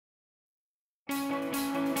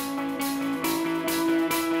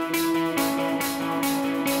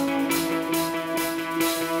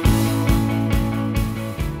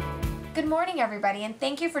everybody, and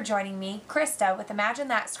thank you for joining me, Krista, with Imagine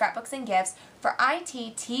That Scrapbooks and Gifts for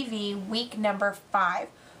ITTV week number 5.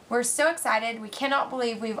 We're so excited. We cannot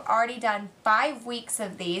believe we've already done 5 weeks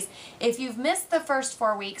of these. If you've missed the first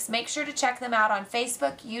 4 weeks, make sure to check them out on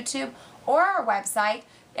Facebook, YouTube, or our website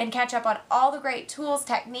and catch up on all the great tools,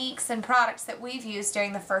 techniques, and products that we've used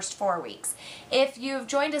during the first 4 weeks. If you've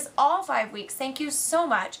joined us all 5 weeks, thank you so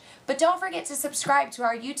much. But don't forget to subscribe to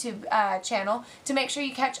our YouTube channel to make sure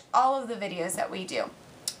you catch all of the videos that we do.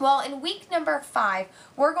 Well, in week number 5,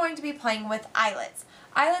 we're going to be playing with eyelets.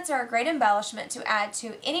 Eyelets are a great embellishment to add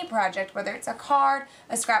to any project, whether it's a card,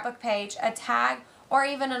 a scrapbook page, a tag, or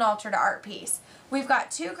even an altered art piece. We've got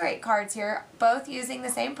 2 great cards here, both using the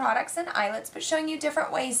same products and eyelets, but showing you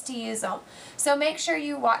different ways to use them. So make sure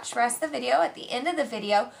you watch the rest of the video. At the end of the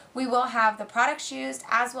video, we will have the products used,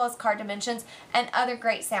 as well as card dimensions, and other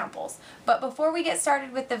great samples. But before we get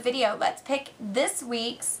started with the video, let's pick this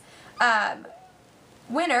week's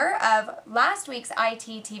winner of last week's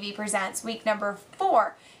ITTV Presents, week number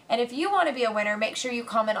 4. And if you want to be a winner, make sure you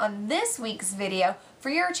comment on this week's video for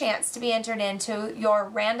your chance to be entered into your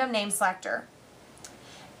random name selector.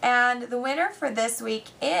 And the winner for this week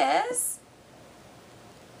is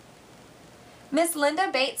Miss Linda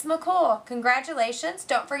Bates McCool. Congratulations.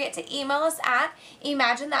 Don't forget to email us at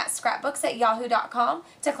imaginethatscrapbooks@yahoo.com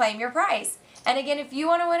to claim your prize. And again, if you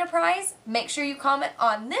want to win a prize, make sure you comment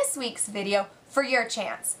on this week's video for your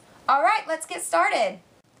chance. All right, let's get started.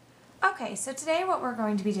 Okay, so today what we're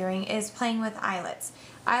going to be doing is playing with eyelets.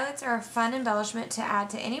 Eyelets are a fun embellishment to add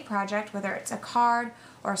to any project, whether it's a card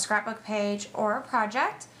or a scrapbook page or a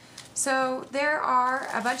project. So there are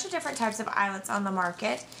a bunch of different types of eyelets on the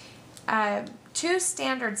market. 2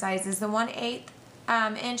 standard sizes, the 1/8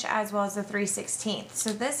 inch as well as the 3/16.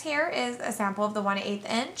 So this here is a sample of the 1/8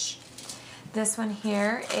 inch. This one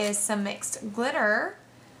here is some mixed glitter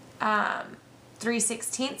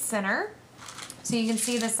 3/16 center. So you can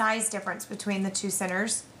see the size difference between the 2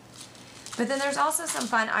 centers. But then there's also some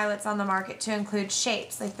fun eyelets on the market to include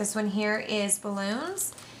shapes. Like this one here is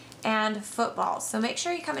balloons and footballs. So make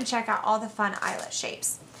sure you come and check out all the fun eyelet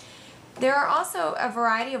shapes. There are also a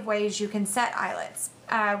variety of ways you can set eyelets.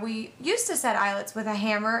 We used to set eyelets with a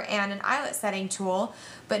hammer and an eyelet setting tool,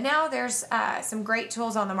 but now there's some great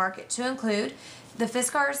tools on the market to include the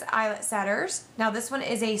Fiskars eyelet setters. Now this one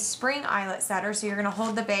is a spring eyelet setter, so you're going to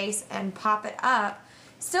hold the base and pop it up.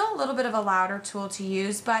 Still a little bit of a louder tool to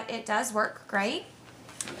use, but it does work great.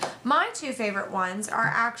 My 2 favorite ones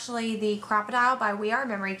are actually the crop-a-dile by We Are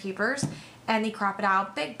Memory Keepers and the crop-a-dile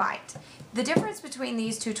Big Bite. The difference between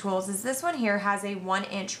these 2 tools is this one here has a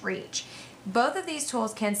 1-inch reach. Both of these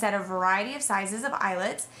tools can set a variety of sizes of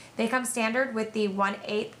eyelets. They come standard with the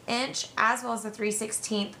 1/8 inch as well as the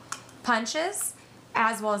 3/16 punches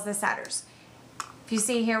as well as the setters. If you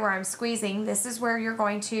see here where I'm squeezing, this is where you're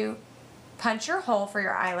going to punch your hole for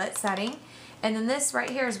your eyelet setting, and then this right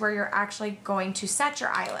here is where you're actually going to set your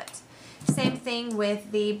eyelet. Same thing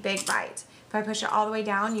with the Big Bite. If I push it all the way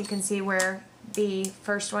down, you can see where the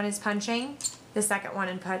first one is punching, the second one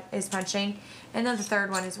is punching, and then the third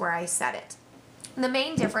one is where I set it. The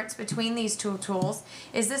main difference between these 2 tools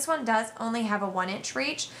is this one does only have a 1-inch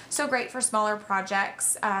reach, so great for smaller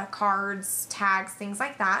projects, cards, tags, things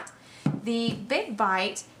like that. The Big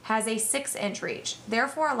Bite has a 6-inch reach,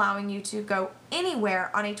 therefore allowing you to go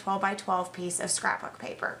anywhere on a 12x12 piece of scrapbook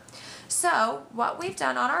paper. So what we've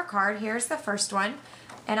done on our card, here's the first one,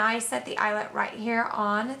 and I set the eyelet right here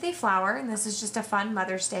on the flower, and this is just a fun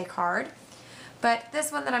Mother's Day card. But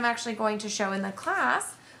this one that I'm actually going to show in the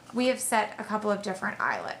class, we have set a couple of different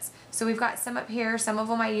eyelets. So we've got some up here, some of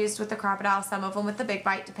them I used with the crop-a-dile, some of them with the Big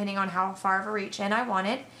Bite, depending on how far of a reach in I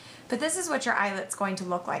wanted. But this is what your eyelet's going to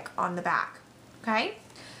look like on the back. Okay?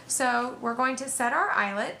 So we're going to set our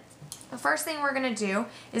eyelet. The first thing we're going to do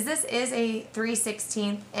is this is a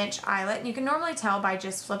 3/16 inch eyelet. And you can normally tell by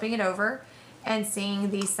just flipping it over and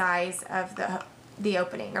seeing the size of the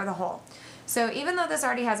opening or the hole. So even though this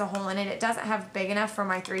already has a hole in it, it doesn't have big enough for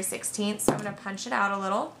my 3/16, so I'm going to punch it out a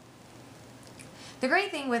little. The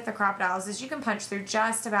great thing with the crop-a-diles is you can punch through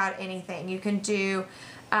just about anything. You can do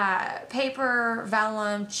paper,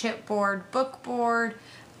 vellum, chipboard, bookboard,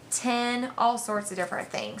 tin, all sorts of different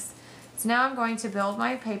things. So now I'm going to build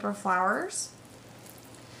my paper flowers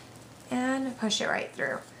and push it right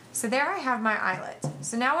through. So there I have my eyelet.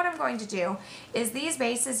 So now what I'm going to do is these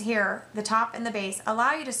bases here, the top and the base,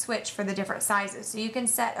 allow you to switch for the different sizes. So you can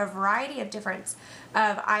set a variety of different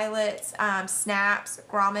eyelets, snaps,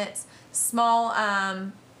 grommets, small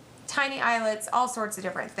tiny eyelets, all sorts of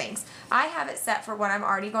different things. I have it set for what I'm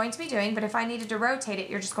already going to be doing, but if I needed to rotate it,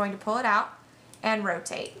 you're just going to pull it out and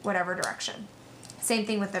rotate whatever direction. Same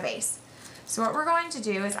thing with the base. So what we're going to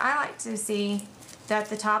do is I like to see that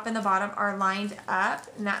the top and the bottom are lined up,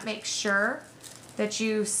 and that makes sure that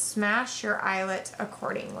you smash your eyelet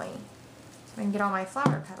accordingly. So I can get all my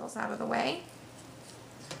flower petals out of the way.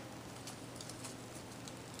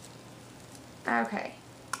 Okay,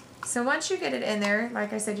 so once you get it in there,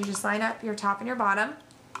 like I said, you just line up your top and your bottom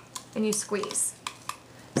and you squeeze.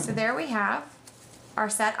 So there we have our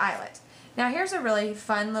set eyelet. Now here's a really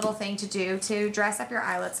fun little thing to do to dress up your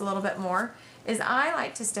eyelets a little bit more, is I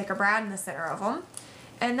like to stick a brad in the center of them.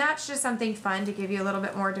 And that's just something fun to give you a little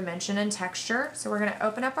bit more dimension and texture. So we're going to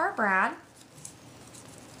open up our brad,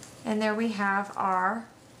 and there we have our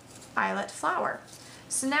eyelet flower.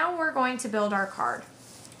 So now we're going to build our card.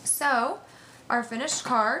 So our finished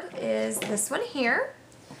card is this one here.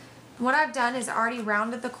 What I've done is already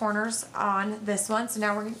rounded the corners on this one, so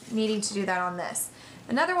now we're needing to do that on this.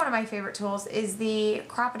 Another one of my favorite tools is the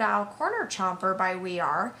Crop-a-dile Corner Chomper by We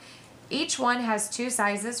Are. Each one has two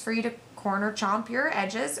sizes for you to corner chomp your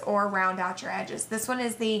edges or round out your edges. This one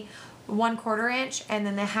is the 1/4 inch and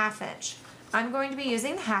then the 1/2 inch. I'm going to be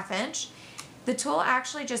using the 1/2 inch. The tool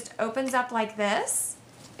actually just opens up like this,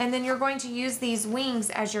 and then you're going to use these wings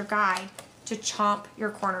as your guide to chomp your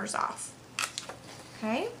corners off.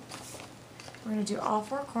 Okay, we're going to do all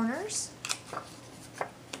 4 corners.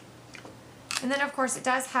 And then of course it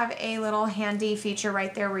does have a little handy feature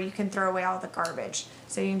right there where you can throw away all the garbage.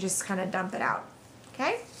 So you can just kind of dump it out.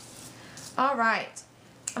 Okay? All right.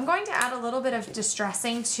 I'm going to add a little bit of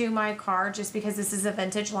distressing to my card just because this is a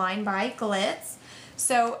vintage line by Eyelets.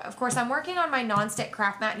 So of course I'm working on my nonstick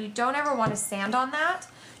craft mat. You don't ever want to sand on that.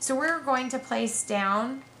 So we're going to place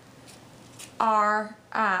down our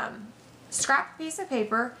scrap piece of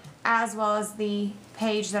paper as well as the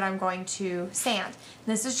page that I'm going to sand.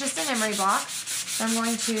 This is just an emery block, so I'm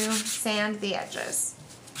going to sand the edges.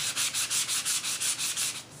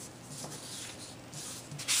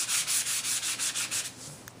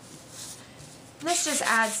 This just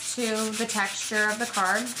adds to the texture of the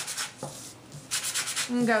card.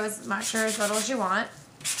 You can go as much or as little as you want.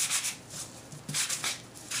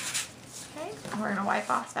 Okay, we're going to wipe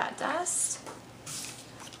off that dust.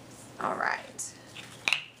 All right.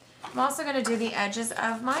 I'm also going to do the edges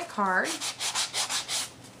of my card.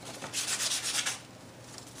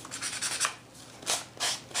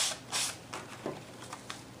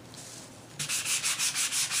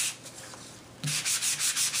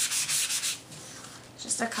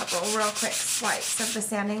 Just a couple real quick swipes of the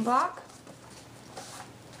sanding block.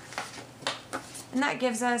 And that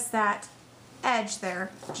gives us that edge there,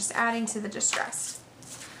 just adding to the distress.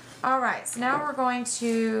 All right, so now we're going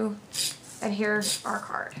to adhere our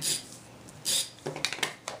card.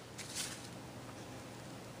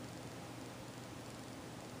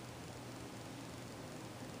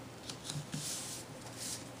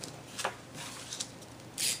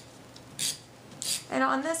 And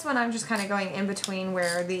on this one, I'm just kind of going in between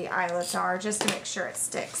where the eyelets are just to make sure it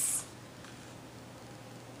sticks.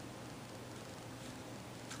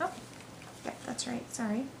 Oh, yep, that's right,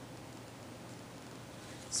 sorry.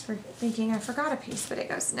 Just for thinking I forgot a piece, but it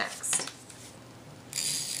goes next.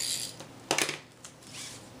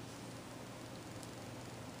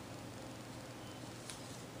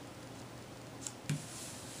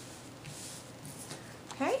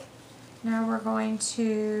 Okay, now we're going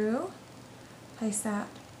to place that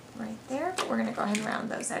right there, but we're going to go ahead and round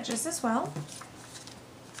those edges as well.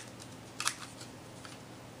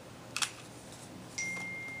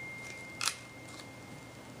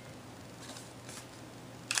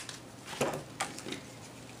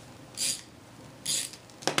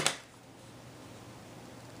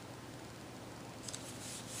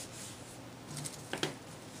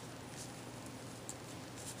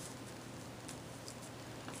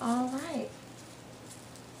 All right.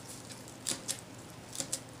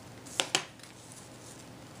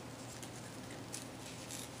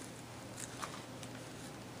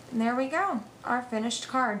 And there we go, our finished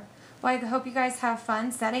card. Well, I hope you guys have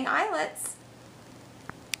fun setting eyelets.